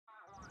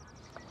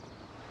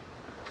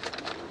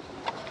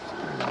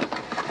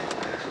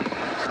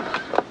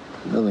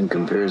Nothing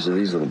compares to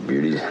these little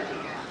beauties.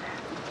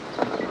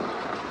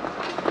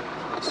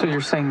 So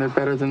you're saying they're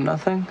better than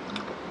nothing?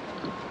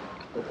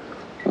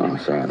 Oh, I'm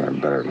saying they're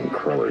better than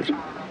crullers.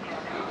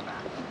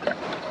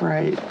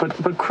 Right,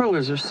 but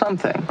crullers are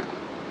something.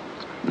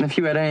 And if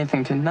you add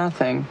anything to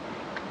nothing,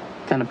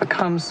 then it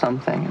becomes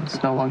something.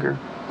 It's no longer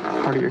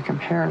part of your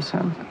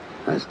comparison.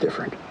 That's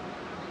different.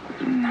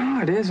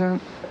 No, it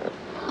isn't.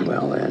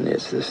 Well, then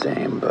it's the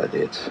same, but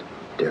it's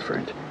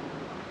different.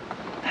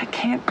 That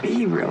can't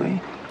be, really.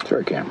 Sure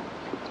it can.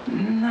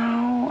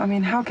 No, I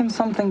mean, how can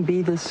something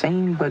be the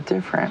same but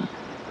different?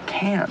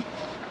 Can't.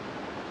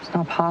 It's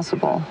not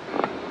possible.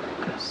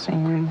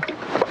 Same,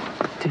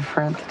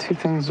 different. The two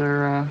things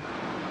are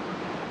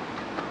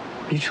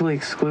mutually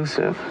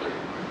exclusive.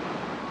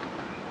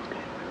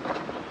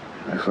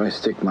 If I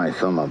stick my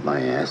thumb up my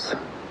ass,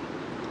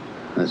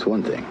 that's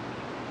one thing,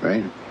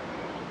 right?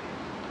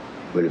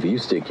 But if you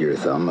stick your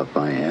thumb up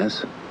my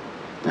ass,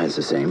 that's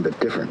the same but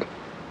different.